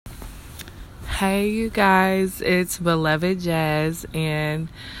Hey, you guys, it's Beloved Jazz, and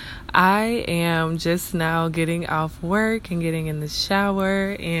I am just now getting off work and getting in the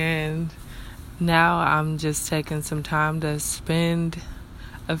shower, and now I'm just taking some time to spend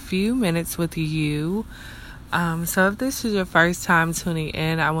a few minutes with you. So if this is your first time tuning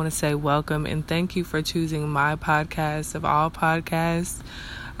in, I want to say welcome and thank you for choosing my podcast of all podcasts,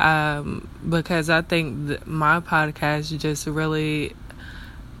 because I think my podcast just really,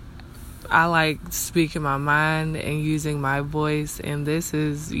 I like speaking my mind and using my voice, and this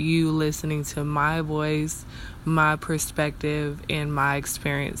is you listening to my voice, my perspective, and my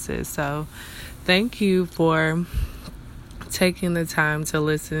experiences. So thank you for taking the time to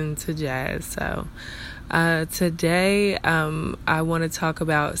listen to jazz. So today I want to talk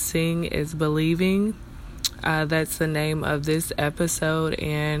about Seeing is Believing. That's the name of this episode.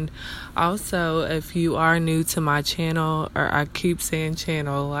 And also, if you are new to my channel, or I keep saying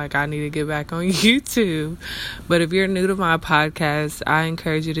channel, like I need to get back on YouTube. But if you're new to my podcast, I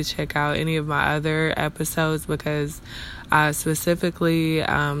encourage you to check out any of my other episodes, because I specifically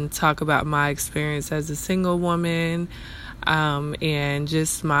talk about my experience as a single woman, and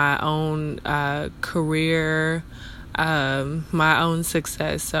just my own career, my own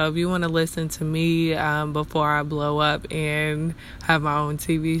success. So if you want to listen to me before I blow up and have my own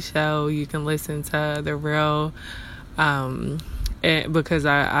TV show, you can listen to The Real, because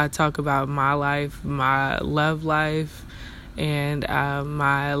I talk about my life, my love life, and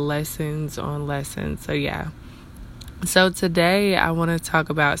my lessons on lessons. So yeah. So today I want to talk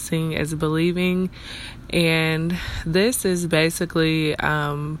about Seeing is Believing, and this is basically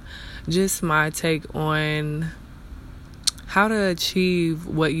just my take on how to achieve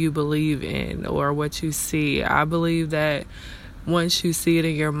what you believe in or what you see. I believe that once you see it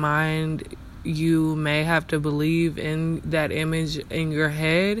in your mind, you may have to believe in that image in your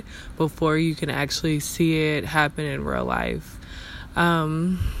head before you can actually see it happen in real life.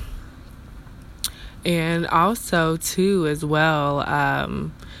 And also, too, as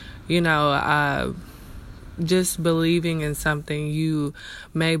well, just believing in something. You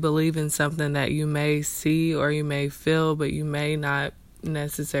may believe in something that you may see or you may feel, but you may not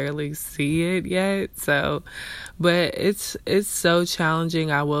necessarily see it yet. So, but it's so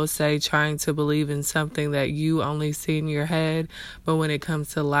challenging, I will say, trying to believe in something that you only see in your head. But when it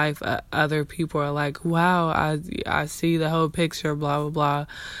comes to life, other people are like, wow, I see the whole picture, blah, blah, blah.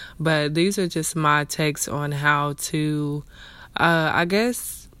 But these are just my takes on how to, I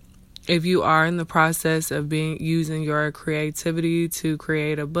guess, if you are in the process of using your creativity to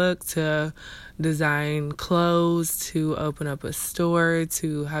create a book, to design clothes, to open up a store,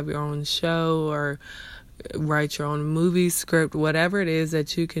 to have your own show, or write your own movie script, whatever it is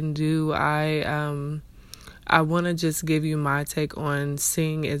that you can do, I want to just give you my take on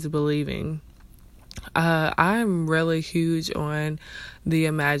Seeing is Believing. I'm really huge on the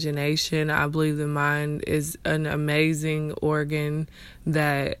imagination. I believe the mind is an amazing organ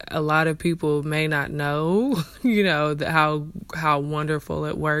that a lot of people may not know, how wonderful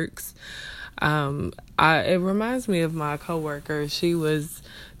it works. It reminds me of my coworker. She was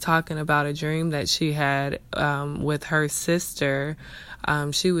talking about a dream that she had with her sister.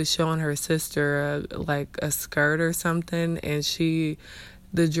 She was showing her sister a skirt or something, and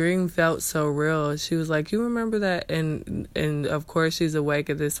the dream felt so real. She was like, you remember that? And of course she's awake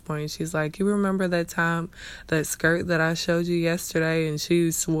at this point. She's like, you remember that time, that skirt that I showed you yesterday? And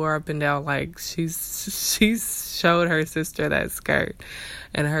she swore up and down like she showed her sister that skirt,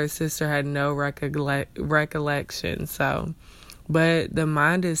 and her sister had no recollection. So, but the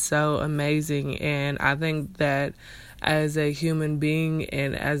mind is so amazing, and I think that as a human being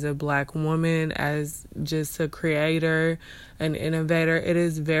and as a Black woman, as just a creator, an innovator, it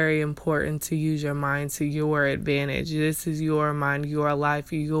is very important to use your mind to your advantage. This is your mind, your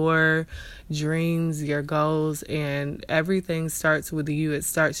life, your dreams, your goals, and everything starts with you. It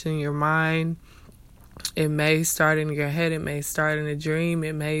starts in your mind. It may start in your head. It may start in a dream.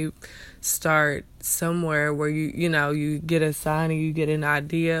 It may start somewhere where you get a sign and you get an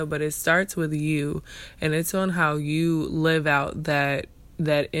idea, but it starts with you, and it's on how you live out that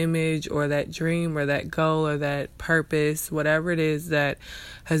image or that dream or that goal or that purpose, whatever it is that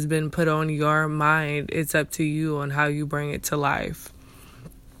has been put on your mind. It's up to you on how you bring it to life.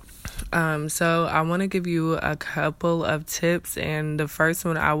 So I want to give you a couple of tips, and the first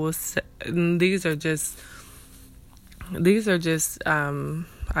one I will say, these are just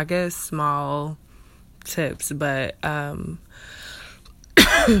I guess small tips, but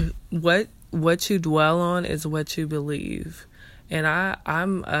what you dwell on is what you believe. And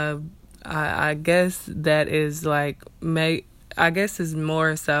I guess that is like I guess it's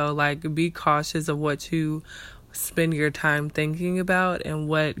more so like be cautious of what you spend your time thinking about and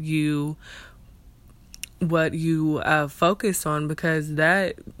what you focus on, because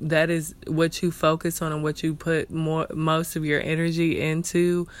that is what you focus on and what you put most of your energy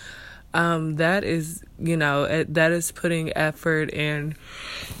into. That is, that is putting effort and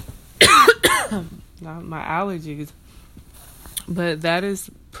not my allergies, but that is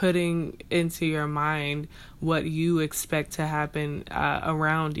putting into your mind what you expect to happen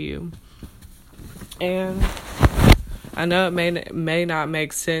around you. And I know it may not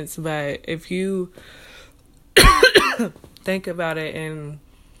make sense, but if you think about it in,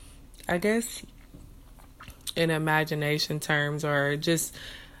 I guess, in imagination terms, or just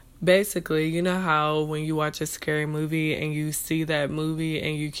basically, you know how when you watch a scary movie and you see that movie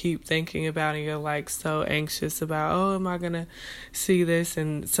and you keep thinking about it, you're like so anxious about, oh, am I gonna see this?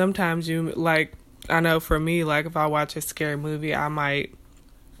 And sometimes you, like, I know for me, like if I watch a scary movie, I might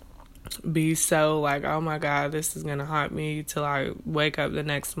be so like, oh my God, this is gonna haunt me till I wake up the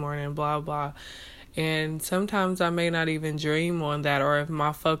next morning, blah blah. And sometimes I may not even dream on that, or if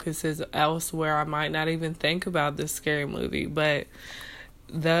my focus is elsewhere, I might not even think about the scary movie. But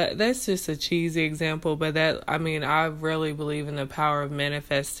that's just a cheesy example, but I really believe in the power of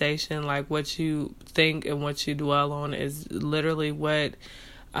manifestation. Like what you think and what you dwell on is literally what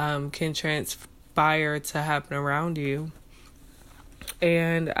can transpire to happen around you.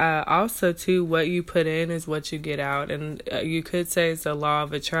 And also, too, what you put in is what you get out. And you could say it's a law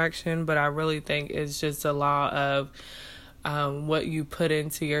of attraction, but I really think it's just a law of what you put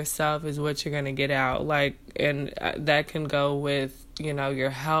into yourself is what you're going to get out. Like, and that can go with, your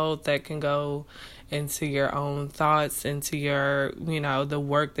health, that can go into your own thoughts, into your, the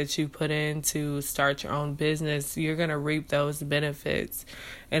work that you put in to start your own business. You're going to reap those benefits.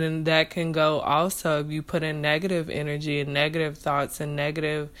 And then that can go also if you put in negative energy and negative thoughts and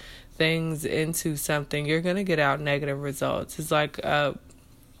negative things into something, you're going to get out negative results. It's like a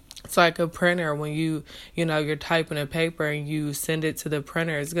printer. When you're typing a paper and you send it to the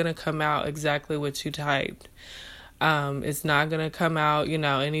printer, it's going to come out exactly what you typed. It's not going to come out,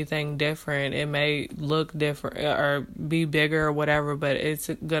 anything different. It may look different or be bigger or whatever, but it's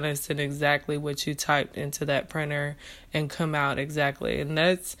going to send exactly what you typed into that printer and come out exactly. And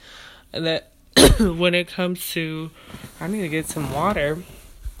that's that. When it comes to, I need to get some water.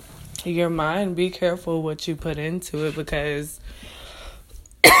 Your mind, be careful what you put into it, because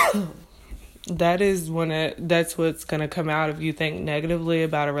that's what's going to come out. If you think negatively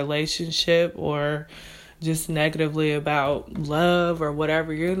about a relationship or just negatively about love or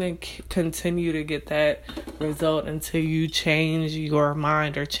whatever, you're going to continue to get that result until you change your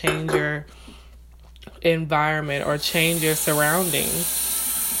mind or change your environment or change your surroundings.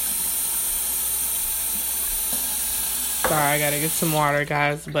 Sorry, I gotta get some water,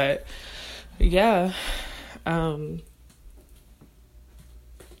 guys. But yeah, and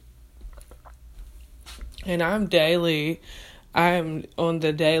I'm on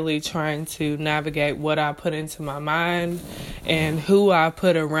the daily trying to navigate what I put into my mind and who I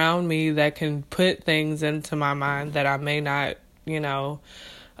put around me that can put things into my mind that I may not,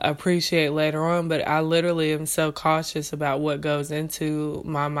 appreciate later on. But I literally am so cautious about what goes into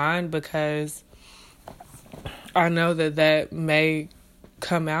my mind, because I know that may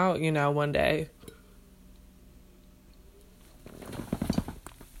come out, one day.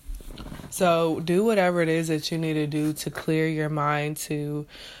 So do whatever it is that you need to do to clear your mind, to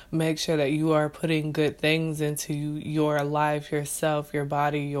make sure that you are putting good things into your life, yourself, your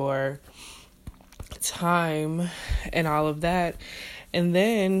body, your time, and all of that. And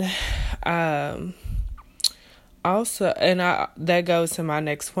then also, and that goes to my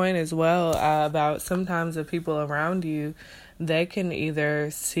next point as well, about sometimes the people around you, they can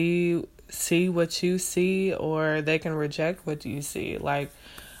either see what you see, or they can reject what you see. Like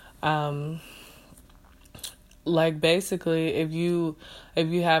basically, if you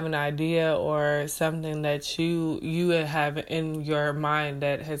have an idea or something that you have in your mind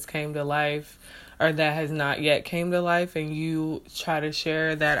that has came to life, or that has not yet came to life, and you try to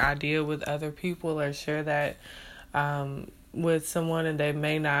share that idea with other people, or share that with someone, and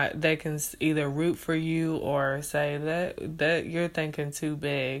they can either root for you or say that you're thinking too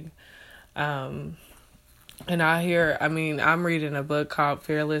big. And I'm reading a book called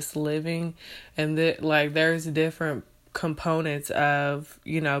Fearless Living, and there's different components of,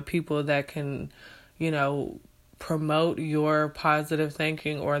 people that can, promote your positive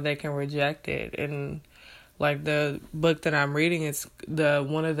thinking, or they can reject it. And like the book that I'm reading, it's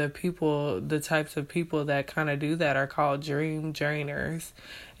one of the types of people that kind of do that are called dream drainers.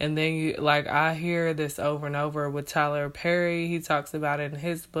 And then I hear this over and over with Tyler Perry. He talks about it in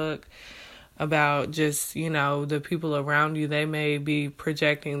his book about just, the people around you, they may be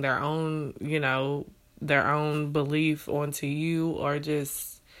projecting their own, their own belief onto you, or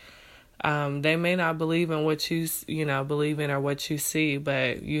just they may not believe in what you believe in or what you see,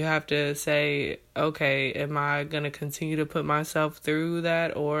 but you have to say, okay, am I going to continue to put myself through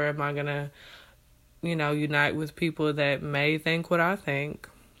that, or am I going to, unite with people that may think what I think?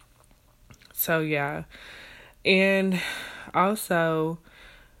 So, yeah. And also,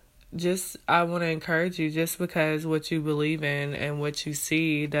 I want to encourage you, just because what you believe in and what you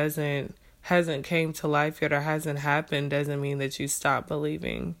see hasn't came to life yet or hasn't happened, doesn't mean that you stop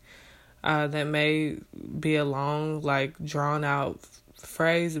believing. That may be a long, drawn out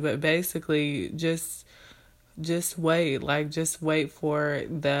phrase, but basically just wait, just wait for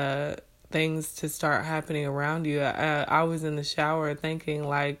the things to start happening around you. I was in the shower thinking,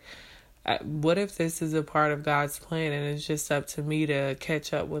 what if this is a part of God's plan and it's just up to me to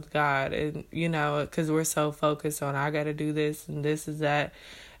catch up with God? And, because we're so focused on, I got to do this and this is that,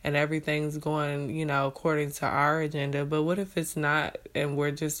 and everything's going, according to our agenda. But what if it's not, and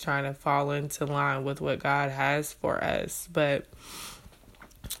we're just trying to fall into line with what God has for us? But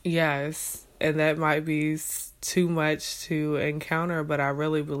yes, and that might be too much to encounter, but I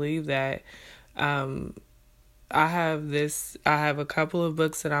really believe that, I have a couple of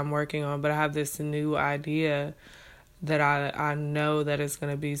books that I'm working on, but I have this new idea that I know that it's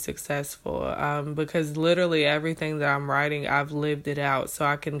going to be successful, because literally everything that I'm writing, I've lived it out, so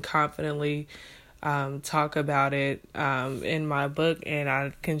I can confidently talk about it in my book, and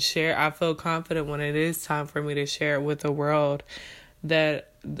I can share. I feel confident when it is time for me to share it with the world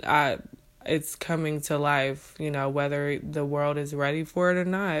that it's coming to life, whether the world is ready for it or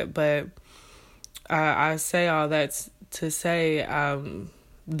not. But I say all that to say,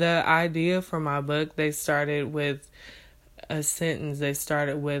 the idea for my book, they started with a sentence. They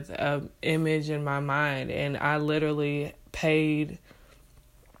started with an image in my mind, and I literally paid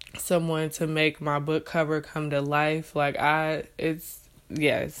someone to make my book cover come to life. I'm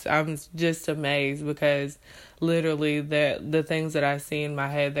just amazed, because literally the things that I see in my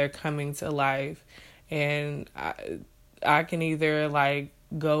head, they're coming to life, and I can either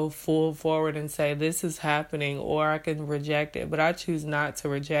go full forward and say this is happening, or I can reject it. But I choose not to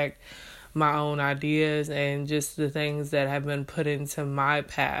reject my own ideas and just the things that have been put into my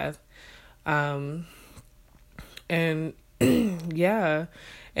path. And yeah.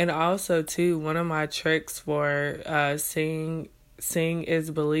 And also too, one of my tricks for seeing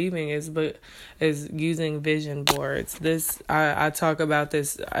is believing is using vision boards. I talk about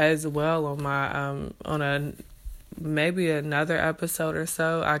this as well on my maybe another episode or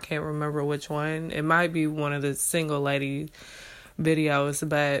so. I can't remember which one. It might be one of the single lady videos,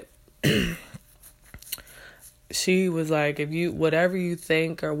 but she was like, whatever you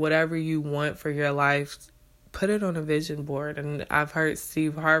think or whatever you want for your life, put it on a vision board. And I've heard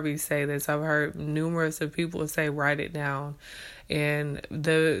Steve Harvey say this. I've heard numerous of people say, write it down. And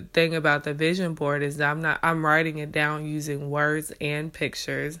the thing about the vision board is that I'm writing it down using words and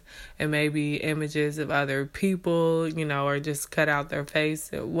pictures and maybe images of other people, or just cut out their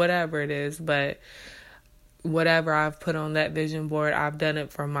face, whatever it is. But whatever I've put on that vision board, I've done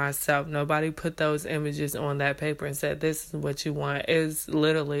it for myself. Nobody put those images on that paper and said, this is what you want. It's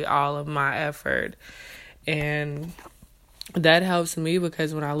literally all of my effort. And that helps me,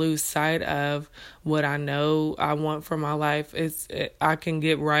 because when I lose sight of what I know I want for my life, I can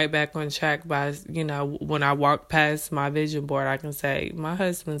get right back on track by, when I walk past my vision board, I can say, my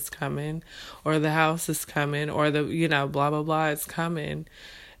husband's coming, or the house is coming, or the, blah, blah, blah, it's coming.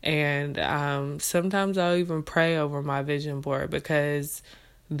 And sometimes I'll even pray over my vision board, because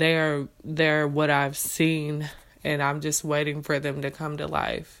they're what I've seen, and I'm just waiting for them to come to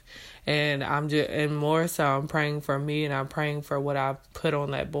life. And and more so, I'm praying for me, and I'm praying for what I've put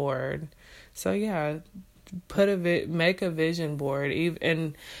on that board. So yeah, make a vision board.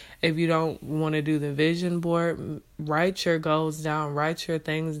 And if you don't want to do the vision board, write your goals down, write your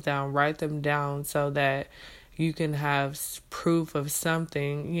things down, write them down, so that you can have proof of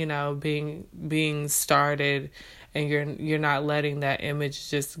something, being started, and you're not letting that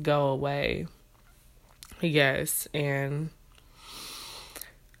image just go away. Yes, and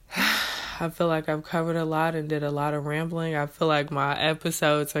I feel like I've covered a lot and did a lot of rambling. I feel like my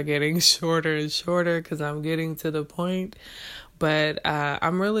episodes are getting shorter and shorter because I'm getting to the point. But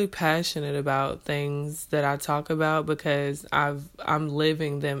I'm really passionate about things that I talk about, because I'm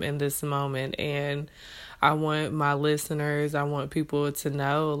living them in this moment. And I want my listeners, I want people to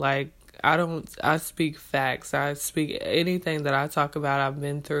know, like, I speak facts. I speak anything that I talk about. I've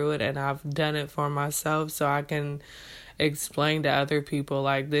been through it and I've done it for myself, so I can explain to other people,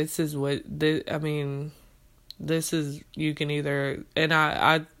 like, this is what this, I mean, this is, you can either, and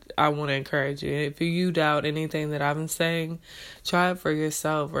I want to encourage you, if you doubt anything that I'm saying, try it for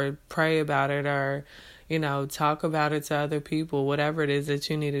yourself, or pray about it, or, talk about it to other people, whatever it is that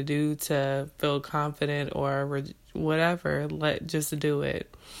you need to do to feel confident, or whatever, just do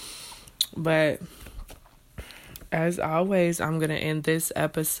it. But as always, I'm going to end this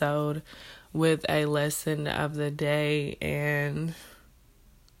episode with a lesson of the day, and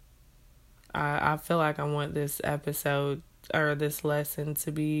I feel like I want this episode or this lesson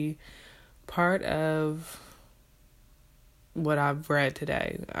to be part of what I've read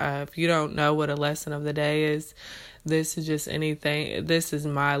today. If you don't know what a lesson of the day is, this is just anything. This is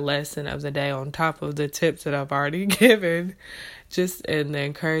my lesson of the day on top of the tips that I've already given, just in the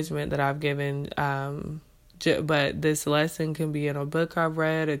encouragement that I've given. But this lesson can be in a book I've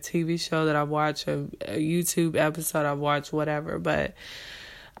read, a TV show that I've watched, a YouTube episode I've watched, whatever. But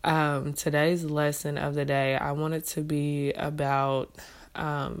today's lesson of the day, I want it to be about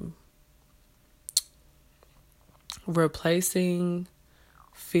replacing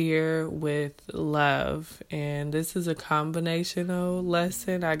fear with love. And this is a combinational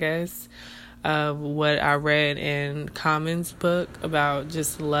lesson, I guess, of what I read in Common's book about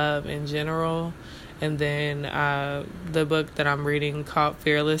just love in general. And then the book that I'm reading called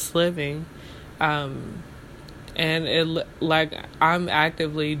Fearless Living. And I'm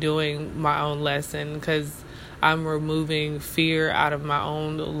actively doing my own lesson, because I'm removing fear out of my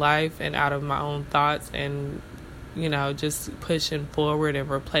own life and out of my own thoughts, and just pushing forward and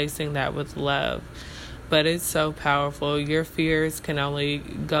replacing that with love. But it's so powerful. Your fears can only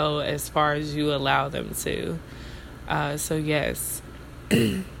go as far as you allow them to. So yes.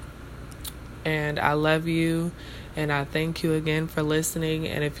 And I love you, and I thank you again for listening.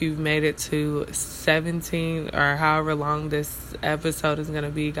 And if you've made it to 17 or however long this episode is going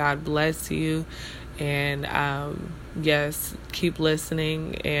to be, God bless you. And yes, keep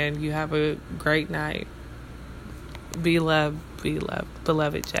listening, and you have a great night. Be loved,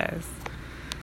 beloved Jazz.